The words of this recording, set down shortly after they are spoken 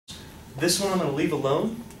This one I'm going to leave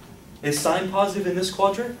alone. Is sine positive in this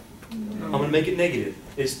quadrant? No. I'm going to make it negative.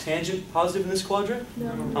 Is tangent positive in this quadrant? No.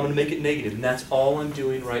 I'm going to make it negative, and that's all I'm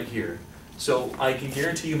doing right here. So I can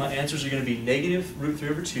guarantee you my answers are going to be negative root 3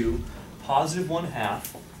 over 2, positive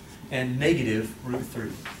 1/2, and negative root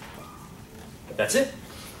 3. That's it.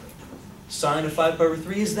 Sine of 5 pi over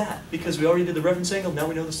 3 is that, because we already did the reference angle, now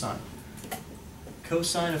we know the sine.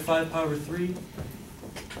 Cosine of 5 pi over 3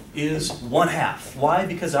 is 1/2. Why?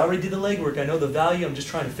 Because I already did the legwork. I know the value. I'm just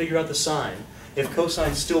trying to figure out the sign. If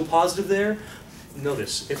cosine's still positive there,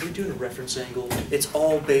 notice, if you're doing a reference angle, it's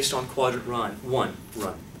all based on quadrant run.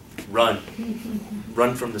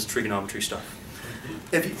 Run from this trigonometry stuff.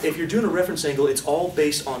 If you're doing a reference angle, it's all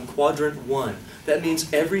based on quadrant 1. That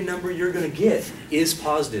means every number you're going to get is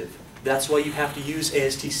positive. That's why you have to use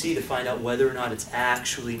ASTC to find out whether or not it's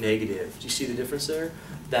actually negative. Do you see the difference there?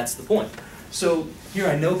 That's the point. So here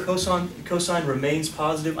I know cosine remains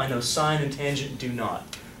positive. I know sine and tangent do not.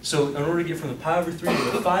 So in order to get from the pi over 3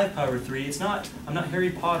 to the 5 pi over 3, I'm not Harry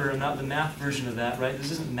Potter. I'm not the math version of that, right? This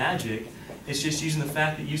isn't magic. It's just using the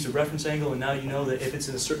fact that you used a reference angle, and now you know that if it's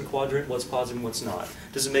in a certain quadrant, what's positive and what's not.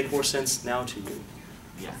 Does it make more sense now to you?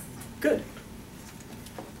 Yeah. Good.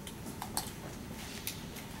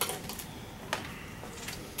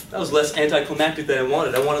 That was less anticlimactic than I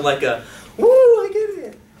wanted. I wanted like a, woo, I get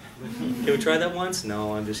it. Can we try that once?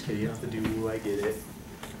 No, I'm just kidding. You don't have to do woo, I get it.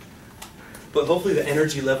 But hopefully the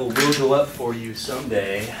energy level will go up for you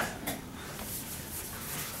someday.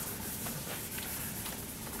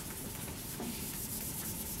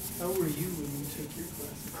 How were you when you took your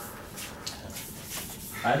classes?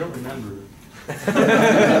 I don't remember.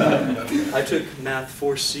 I took Math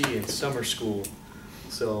 4C in summer school.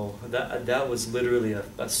 So that was literally a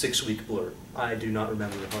 6-week blur. I do not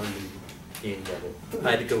remember hardly any of it.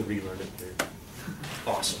 I had to go relearn it there.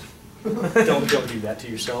 Awesome. Don't do that to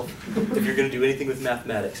yourself if you're going to do anything with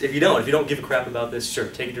mathematics. If you don't give a crap about this, sure,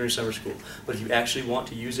 take it during summer school. But if you actually want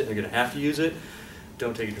to use it and you're going to have to use it,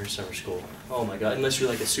 don't take it during summer school. Oh my God, unless you're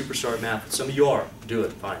like a superstar at math. Some of you are. Do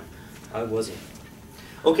it, fine. I wasn't.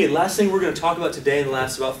 Okay, last thing we're going to talk about today in the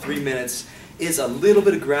last about 3 minutes is a little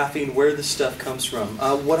bit of graphing, where this stuff comes from.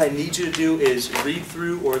 What I need you to do is read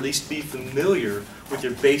through, or at least be familiar with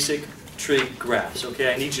your basic trig graphs.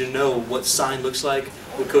 Okay, I need you to know what sine looks like,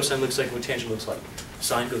 what cosine looks like, and what tangent looks like.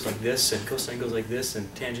 Sine goes like this, and cosine goes like this,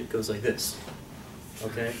 and tangent goes like this.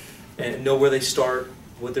 Okay, and know where they start,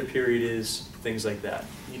 what their period is, things like that.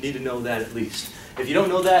 You need to know that at least. If you don't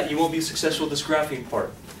know that, you won't be successful with this graphing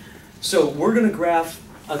part. So we're going to graph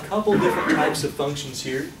a couple different types of functions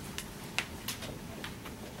here.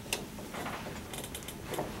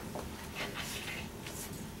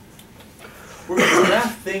 We're going to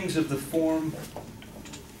graph things of the form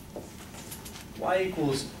y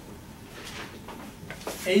equals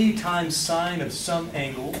a times sine of some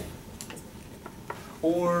angle,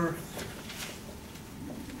 or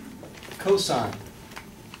cosine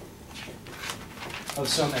of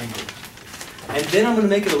some angle. And then I'm going to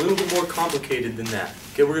make it a little bit more complicated than that.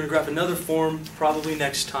 Okay, we're going to graph another form probably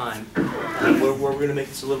next time, where we're going to make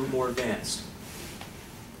this a little bit more advanced.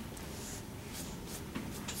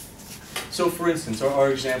 So for instance, our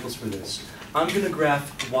examples for this. I'm going to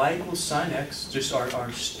graph y equals sine x, just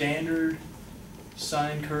our standard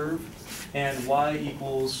sine curve, and y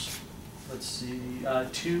equals, let's see,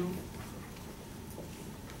 2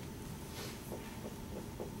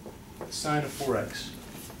 sine of 4x.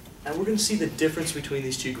 And we're going to see the difference between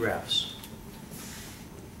these two graphs.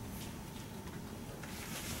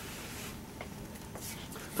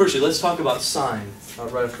 Firstly, let's talk about sine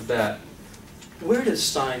right off the bat. Where does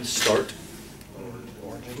sine start?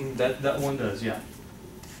 That one does, yeah.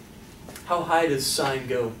 How high does sine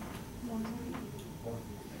go?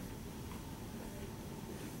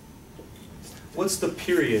 What's the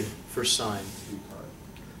period for sine?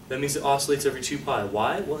 That means it oscillates every 2 pi.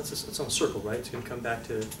 Why? Well, it's on a circle, right? It's going to come back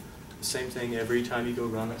to the same thing every time you go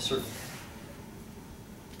around that circle.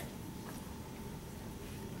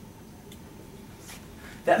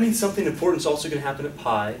 That means something important is also going to happen at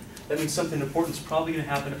pi. That means something important is probably going to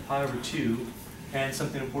happen at pi over 2, and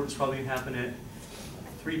something important is probably going to happen at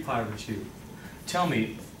 3 pi over 2. Tell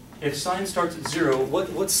me, if sine starts at 0,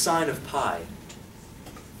 what's sine of pi?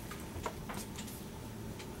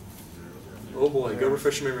 Oh boy, go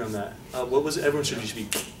refresh your memory on that. What was it? Everyone should just be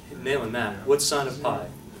nailing that. What's sine of pi?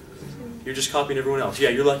 You're just copying everyone else. Yeah,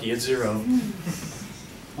 you're lucky, it's 0.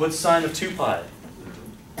 What's sine of 2 pi?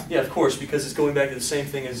 Yeah, of course, because it's going back to the same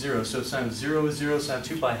thing as 0. So sine of 0 is 0, sine of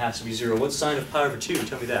 2 pi has to be 0. What's sine of pi over 2?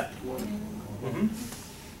 Tell me that. 1.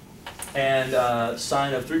 And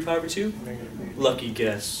sine of 3 pi over 2? Lucky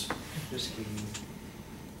guess. Just kidding.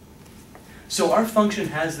 So our function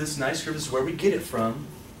has this nice curve. This is where we get it from.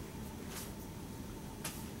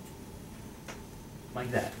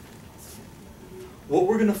 Like that. What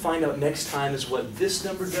we're going to find out next time is what this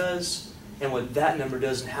number does and what that number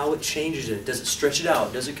does and how it changes it. Does it stretch it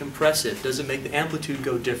out? Does it compress it? Does it make the amplitude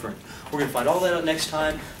go different? We're going to find all that out next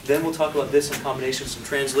time. Then we'll talk about this in combination with some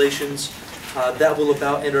translations. That will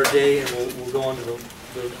about end our day, and we'll go on to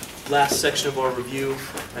the last section of our review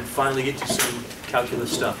and finally get to some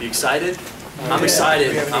calculus stuff. You excited? I'm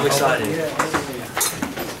excited. I'm excited.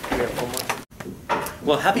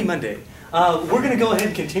 Well, happy Monday. We're going to go ahead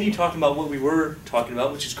and continue talking about what we were talking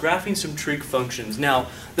about, which is graphing some trig functions. Now,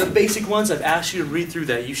 the basic ones, I've asked you to read through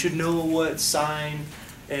that. You should know what sine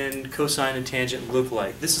and cosine and tangent look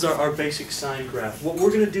like. This is our basic sine graph. What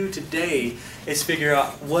we're going to do today is figure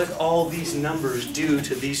out what all these numbers do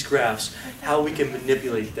to these graphs, how we can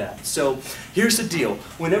manipulate that. So here's the deal.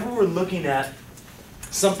 Whenever we're looking at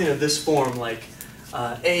something of this form, like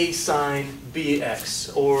a sine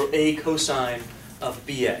bx or a cosine of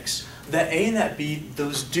bx, that a and that b,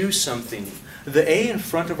 those do something. The a in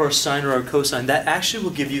front of our sine or our cosine, that actually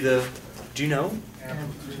will give you the, do you know?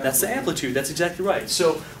 Amplitude. That's the amplitude. That's exactly right.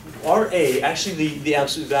 So our a, actually the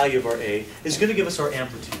absolute value of our a, is going to give us our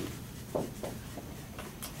amplitude.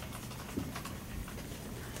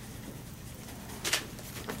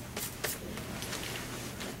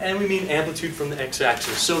 And we mean amplitude from the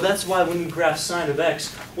x-axis. So that's why when we graph sine of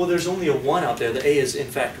x, well, there's only a 1 out there. The a is in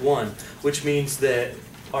fact 1, which means that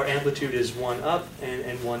our amplitude is 1 up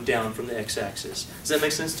and 1 down from the x-axis. Does that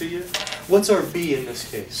make sense to you? What's our b in this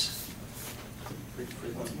case?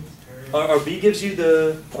 Our b gives you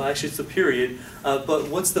the, well, actually it's the period, but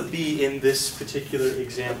what's the b in this particular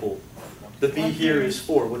example? The b here is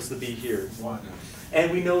 4. What's the b here? 1.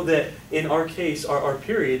 And we know that in our case, our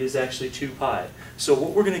period is actually 2 pi. So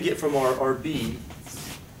what we're going to get from our b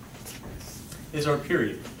is our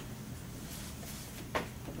period.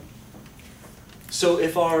 So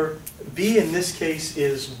if our b in this case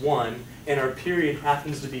is 1, and our period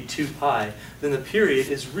happens to be 2 pi, then the period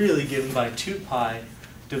is really given by 2 pi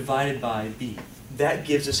divided by b. That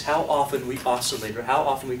gives us how often we oscillate, or how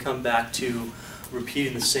often we come back to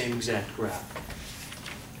repeating the same exact graph.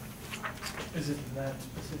 Is it in that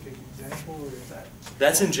specific example, or is that?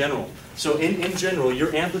 That's in general. So in general,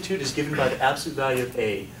 your amplitude is given by the absolute value of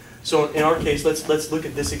a. So in our case, let's look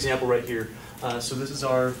at this example right here. So this is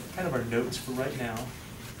our kind of our notes for right now.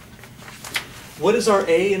 What is our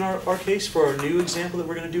a in our case for our new example that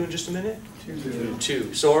we're going to do in just a minute? 2.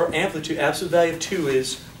 2. So our amplitude, absolute value of 2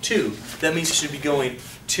 is 2. That means it should be going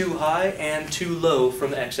too high and too low from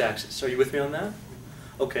the x-axis. Are you with me on that?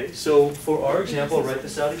 Okay, so for our example, I'll write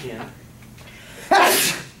this out again.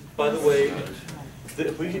 By the way,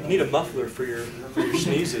 we need a muffler for your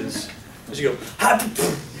sneezes. As you go,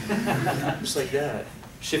 just like that.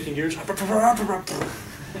 Shifting gears. That'd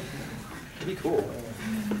be cool.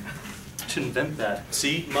 Should invent that.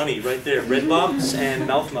 See? Money right there. Red box and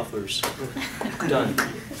mouth mufflers. Done.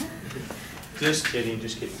 Just kidding,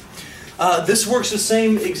 just kidding. This works the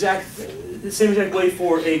same exact way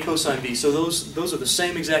for a cosine b. So those are the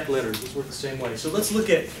same exact letters. Those work the same way. So let's look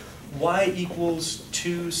at y equals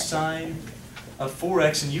 2 sine of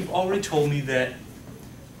 4x, and you've already told me that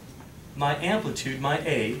my amplitude, my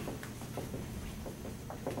a,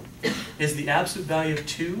 is the absolute value of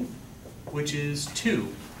 2, which is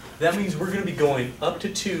 2. That means we're going to be going up to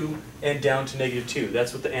 2 and down to negative 2.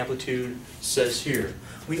 That's what the amplitude says here.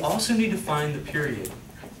 We also need to find the period.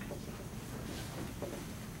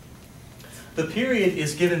 The period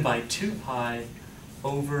is given by 2 pi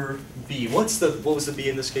over b. What was the b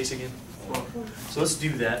in this case again? 4. So let's do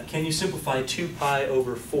that. Can you simplify 2 pi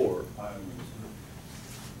over 4?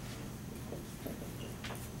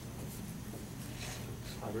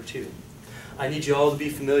 5/2. I need you all to be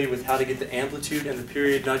familiar with how to get the amplitude and the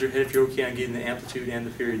period. Nod your head if you're okay on getting the amplitude and the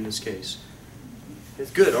period in this case. It's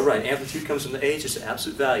good. All right. Amplitude comes from the a, it's just an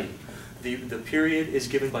absolute value. The period is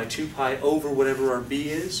given by 2 pi over whatever our b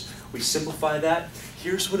is. We simplify that.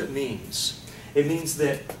 Here's what it means. It means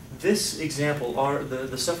that this example,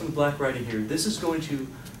 the stuff in the black writing here, this is going to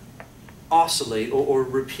oscillate or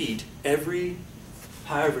repeat every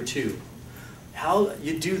pi over 2. How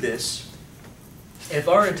you do this, if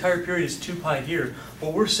our entire period is 2 pi here,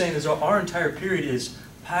 what we're saying is our entire period is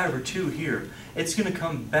pi over 2 here. It's going to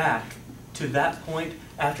come back to that point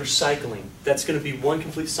after cycling. That's going to be one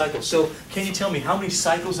complete cycle. So can you tell me how many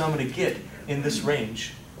cycles I'm going to get in this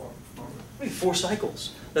range? 4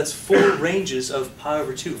 cycles. That's 4 ranges of pi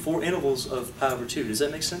over 2, 4 intervals of pi over 2. Does that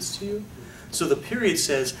make sense to you? So the period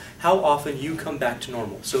says how often you come back to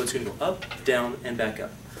normal. So it's going to go up, down, and back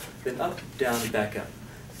up. Then up, down, and back up.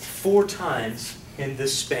 4 times in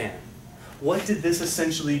this span. What did this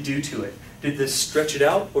essentially do to it? Did this stretch it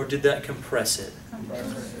out, or did that compress it?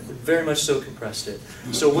 Very much so compressed it.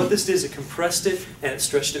 So what this did is it compressed it and it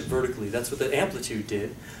stretched it vertically. That's what the amplitude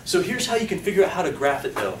did. So here's how you can figure out how to graph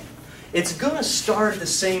it though. It's going to start at the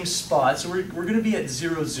same spot. So we're going to be at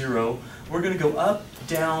 0, 0. We're going to go up,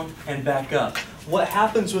 down, and back up. What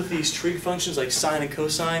happens with these trig functions like sine and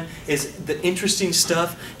cosine is the interesting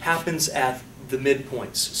stuff happens at the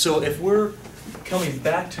midpoints. So if we're coming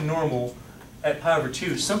back to normal at pi over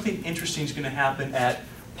 2, something interesting is going to happen at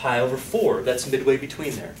pi over 4. That's midway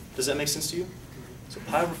between there. Does that make sense to you? So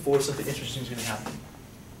pi over 4, something interesting is going to happen.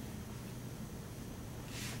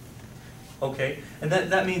 Okay, and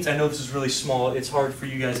that means, I know this is really small, it's hard for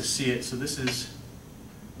you guys to see it, so this is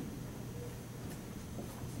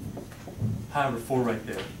pi over 4 right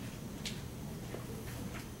there.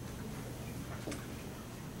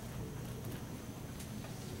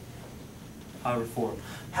 Pi over 4.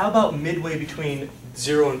 How about midway between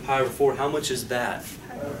 0 and pi over 4? How much is that?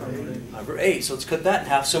 Pi over 8. So let's cut that in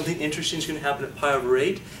half. Something interesting is going to happen at pi over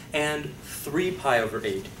 8 and 3 pi over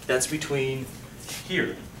 8. That's between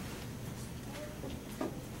here.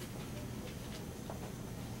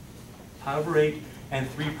 Pi over 8 and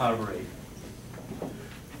 3 pi over 8.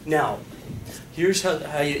 Now, here's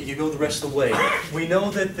how you go the rest of the way. We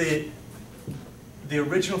know that the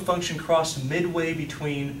original function crossed midway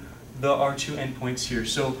between our 2 endpoints here.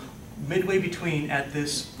 So midway between at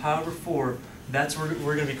this pi over 4, that's where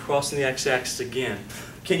we're going to be crossing the x-axis again.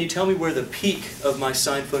 Can you tell me where the peak of my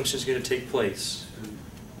sine function is going to take place?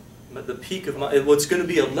 The peak of my, well, it's going to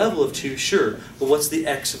be a level of 2, sure, but what's the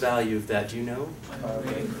x value of that? Do you know?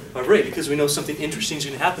 Pi over 8, because we know something interesting is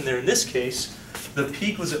going to happen there. In this case, the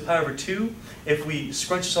peak was at pi over 2. If we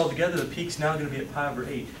scrunch this all together, the peak's now going to be at pi over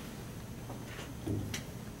 8.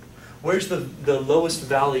 Where's the lowest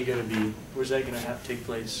valley going to be? Where's that going to have to take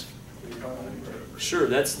place? Sure,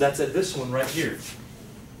 that's at this one right here.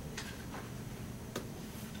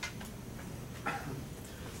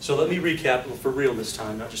 So let me recap for real this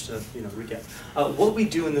time, not just to recap. What we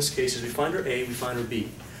do in this case is we find our A, we find our B.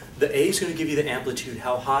 The A is going to give you the amplitude,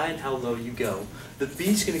 how high and how low you go. The B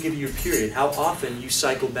is going to give you your period, how often you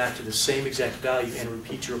cycle back to the same exact value and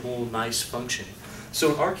repeat your whole nice function.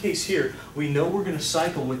 So in our case here, we know we're going to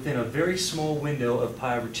cycle within a very small window of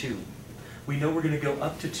pi over 2. We know we're going to go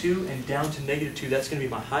up to 2 and down to negative 2. That's going to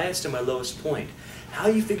be my highest and my lowest point. How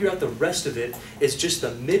you figure out the rest of it is just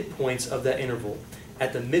the midpoints of that interval.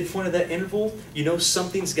 At the midpoint of that interval, you know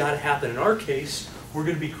something's got to happen. In our case, we're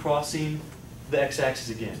going to be crossing the x-axis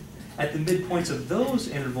again. At the midpoints of those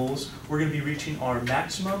intervals, we're going to be reaching our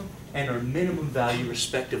maximum and our minimum value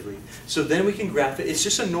respectively. So then we can graph it. It's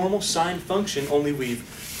just a normal sine function, only we've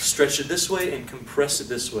stretched it this way and compressed it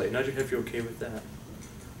this way. Nod your head if you're okay with that.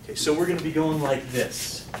 Okay, so we're going to be going like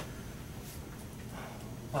this.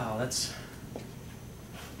 Wow, that's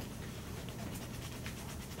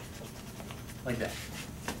like that.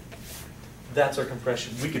 That's our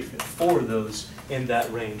compression. We could fit 4 of those in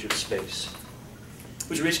that range of space.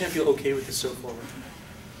 Would you raise your hand if you feel okay with this so far?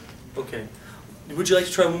 Okay. Would you like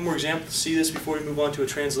to try one more example to see this before we move on to a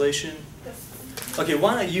translation? Yes. Okay,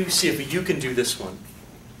 why don't you see if you can do this one?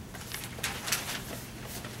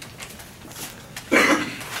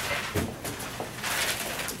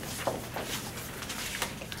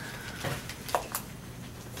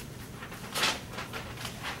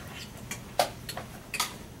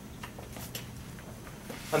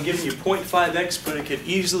 I'm giving you 0.5x, but it could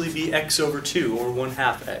easily be x over 2 or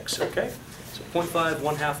 1/2 x, okay? So 0.5,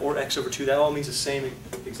 1/2, or x over 2, that all means the same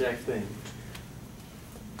exact thing.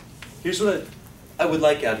 Here's what I would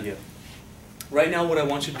like out of you. Right now what I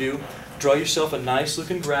want you to do, draw yourself a nice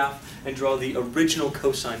looking graph and draw the original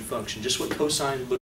cosine function, just what cosine looks like.